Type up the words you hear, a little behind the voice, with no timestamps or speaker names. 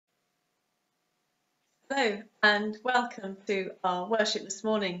Hello and welcome to our worship this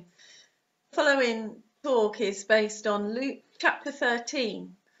morning. The following talk is based on Luke chapter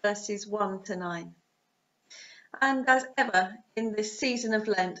 13, verses 1 to 9. And as ever in this season of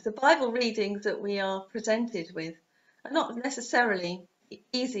Lent, the Bible readings that we are presented with are not necessarily the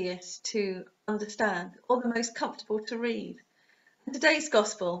easiest to understand or the most comfortable to read. And today's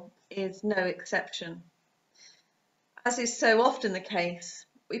Gospel is no exception. As is so often the case,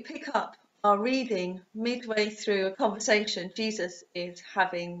 we pick up our reading midway through a conversation Jesus is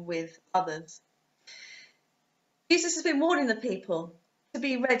having with others. Jesus has been warning the people to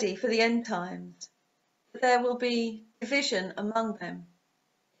be ready for the end times, that there will be division among them.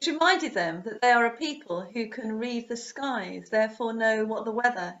 He's reminded them that they are a people who can read the skies, therefore know what the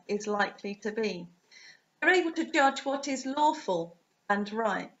weather is likely to be. They're able to judge what is lawful and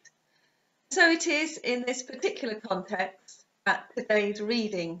right. So it is in this particular context that today's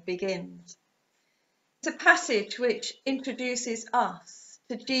reading begins. It's a passage which introduces us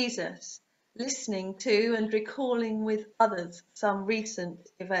to Jesus, listening to and recalling with others some recent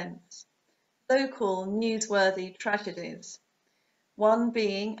events, local newsworthy tragedies, one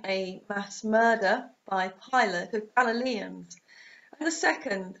being a mass murder by Pilate of Galileans, and the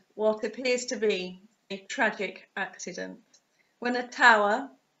second what appears to be a tragic accident, when a tower,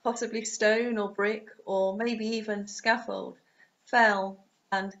 possibly stone or brick or maybe even scaffold, fell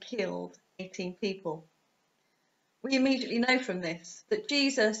and killed 18 people. We immediately know from this that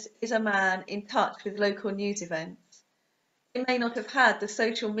Jesus is a man in touch with local news events. He may not have had the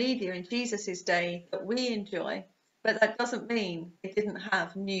social media in Jesus's day that we enjoy, but that doesn't mean they didn't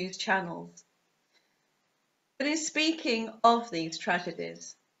have news channels. But in speaking of these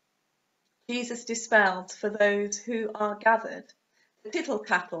tragedies, Jesus dispels for those who are gathered the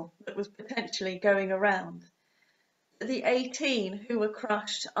tittle-tattle that was potentially going around. The 18 who were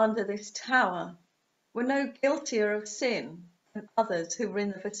crushed under this tower were no guiltier of sin than others who were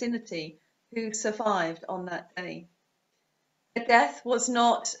in the vicinity who survived on that day. Their death was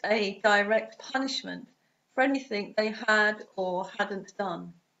not a direct punishment for anything they had or hadn't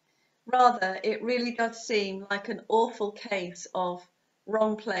done. Rather, it really does seem like an awful case of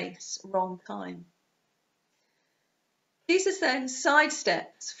wrong place, wrong time. Jesus then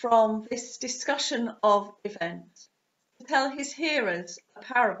sidesteps from this discussion of events to tell his hearers a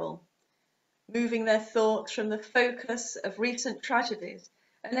parable, moving their thoughts from the focus of recent tragedies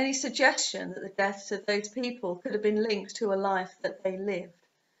and any suggestion that the deaths of those people could have been linked to a life that they lived,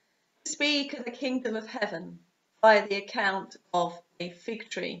 to speak of the kingdom of heaven by the account of a fig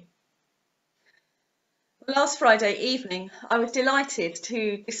tree. Last Friday evening, I was delighted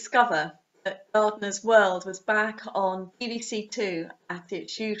to discover that Gardener's World was back on BBC Two at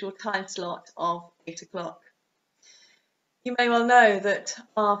its usual time slot of 8 o'clock. You may well know that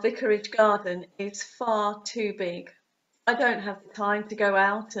our vicarage garden is far too big. I don't have the time to go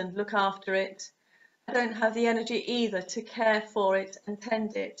out and look after it. I don't have the energy either to care for it and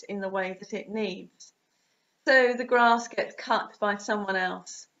tend it in the way that it needs. So the grass gets cut by someone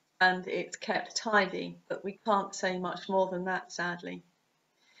else and it's kept tidy, but we can't say much more than that, sadly.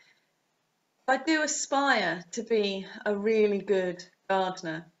 I do aspire to be a really good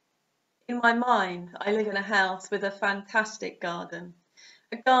gardener. In my mind, I live in a house with a fantastic garden,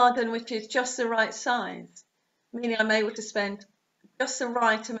 a garden which is just the right size, meaning I'm able to spend just the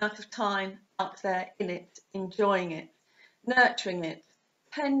right amount of time up there in it, enjoying it, nurturing it,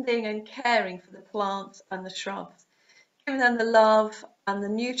 tending and caring for the plants and the shrubs, giving them the love and the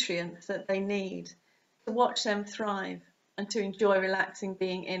nutrients that they need to watch them thrive and to enjoy relaxing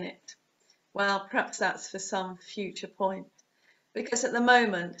being in it. Well, perhaps that's for some future point, because at the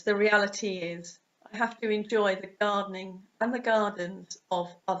moment the reality is I have to enjoy the gardening and the gardens of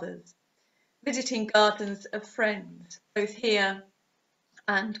others, visiting gardens of friends, both here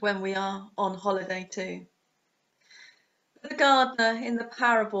and when we are on holiday too. The gardener in the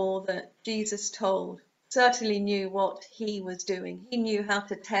parable that Jesus told certainly knew what he was doing. He knew how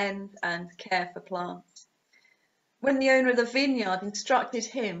to tend and care for plants. When the owner of the vineyard instructed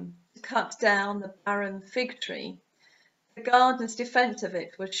him to cut down the barren fig tree, the gardener's defence of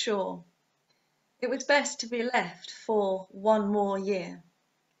it was sure. It was best to be left for one more year.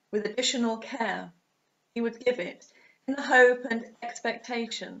 With additional care, he would give it in the hope and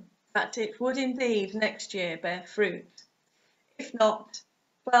expectation that it would indeed next year bear fruit. If not,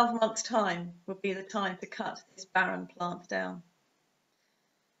 12 months' time would be the time to cut this barren plant down.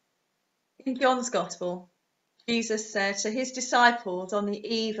 In John's Gospel, Jesus said to his disciples on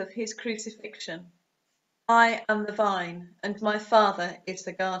the eve of his crucifixion, "I am the vine, and my Father is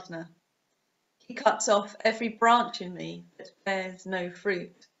the gardener. He cuts off every branch in me that bears no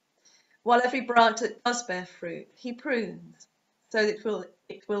fruit, While every branch that does bear fruit, he prunes, so that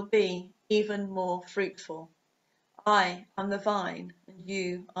it will be even more fruitful. I am the vine, and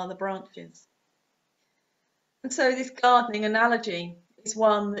you are the branches. And so this gardening analogy is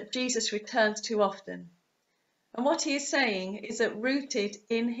one that Jesus returns to often. And what he is saying is that rooted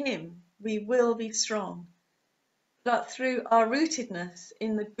in him, we will be strong. But through our rootedness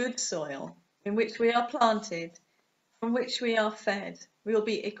in the good soil in which we are planted, from which we are fed, we will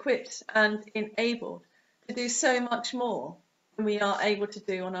be equipped and enabled to do so much more than we are able to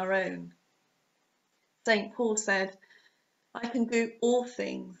do on our own. St. Paul said, I can do all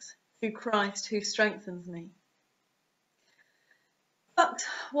things through Christ who strengthens me. But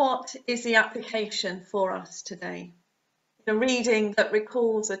what is the application for us today? A reading that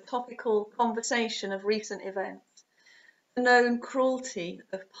recalls a topical conversation of recent events, the known cruelty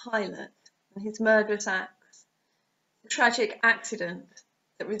of Pilate and his murderous acts, the tragic accident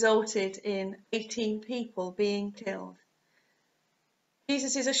that resulted in 18 people being killed.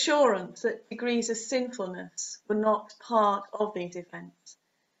 Jesus' assurance that degrees of sinfulness were not part of these events.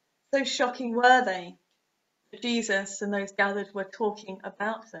 So shocking were they that Jesus and those gathered were talking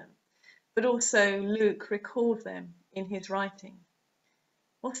about them, but also Luke recalled them in his writing.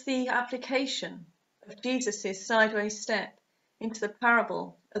 What's the application of Jesus' sideways step into the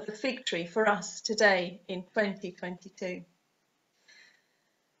parable of the fig tree for us today in 2022?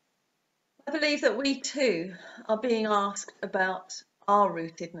 I believe that we too are being asked about our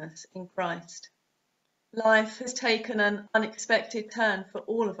rootedness in Christ. Life has taken an unexpected turn for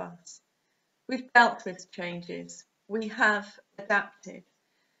all of us. We've dealt with changes. We have adapted.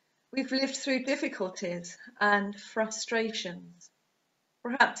 We've lived through difficulties and frustrations.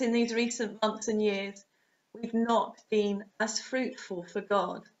 Perhaps in these recent months and years, we've not been as fruitful for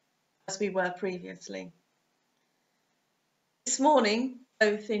God as we were previously. This morning,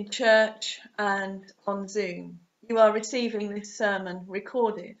 both in church and on Zoom, you are receiving this sermon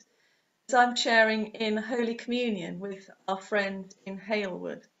recorded as I'm sharing in Holy Communion with our friend in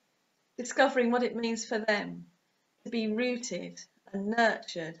Hallows, discovering what it means for them to be rooted and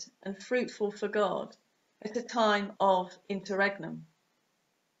nurtured and fruitful for God at a time of interregnum.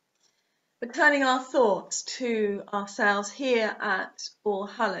 But turning our thoughts to ourselves here at All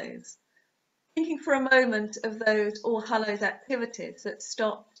Hallows, thinking for a moment of those All Hallows activities that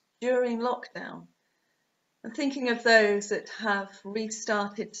stopped during lockdown, and thinking of those that have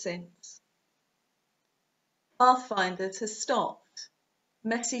restarted since. Pathfinders has stopped.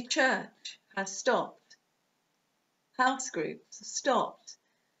 Messy Church has stopped. House groups have stopped.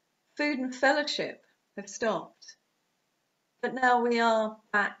 Food and fellowship have stopped. But now we are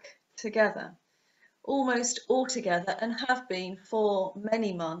back together, almost all together, and have been for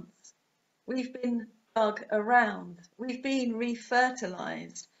many months. We've been dug around. We've been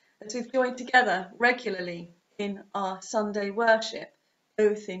refertilised as we've joined together regularly in our Sunday worship,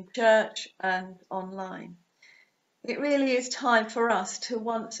 both in church and online. It really is time for us to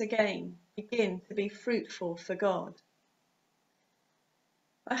once again begin to be fruitful for God.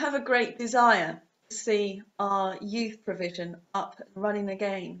 I have a great desire to see our youth provision up and running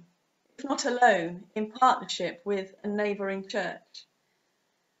again, if not alone, in partnership with a neighbouring church.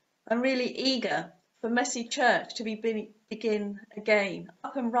 I'm really eager for Messy Church to begin again,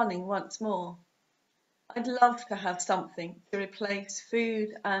 up and running once more. I'd love to have something to replace food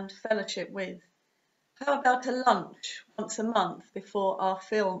and fellowship with. How about a lunch once a month before our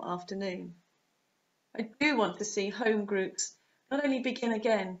film afternoon? I do want to see home groups not only begin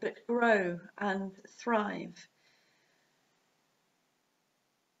again, but grow and thrive.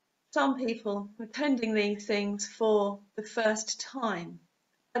 Some people are attending these things for the first time.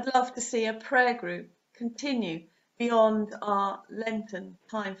 I'd love to see a prayer group continue beyond our Lenten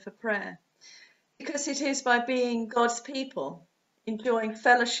time for prayer, because it is by being God's people, enjoying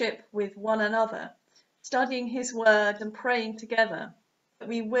fellowship with one another, studying his word and praying together, that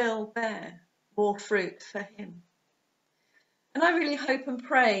we will bear more fruit for him. And I really hope and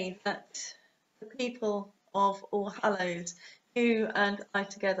pray that the people of All Hallows, you and I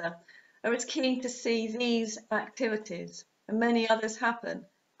together, are as keen to see these activities and many others happen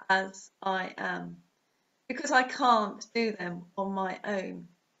as I am, because I can't do them on my own.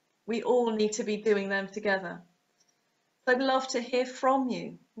 We all need to be doing them together. So I'd love to hear from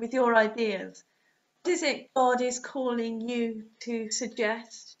you with your ideas. What is it God is calling you to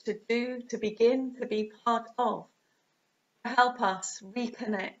suggest, to do, to begin, to be part of, to help us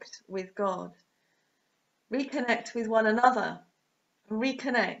reconnect with God, reconnect with one another, and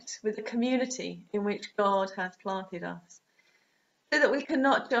reconnect with the community in which God has planted us, so that we can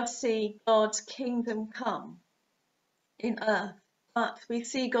not just see God's kingdom come in earth, but we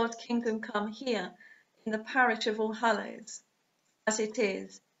see God's kingdom come here in the parish of All Hallows, as it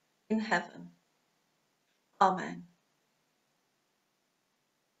is in heaven. Amen.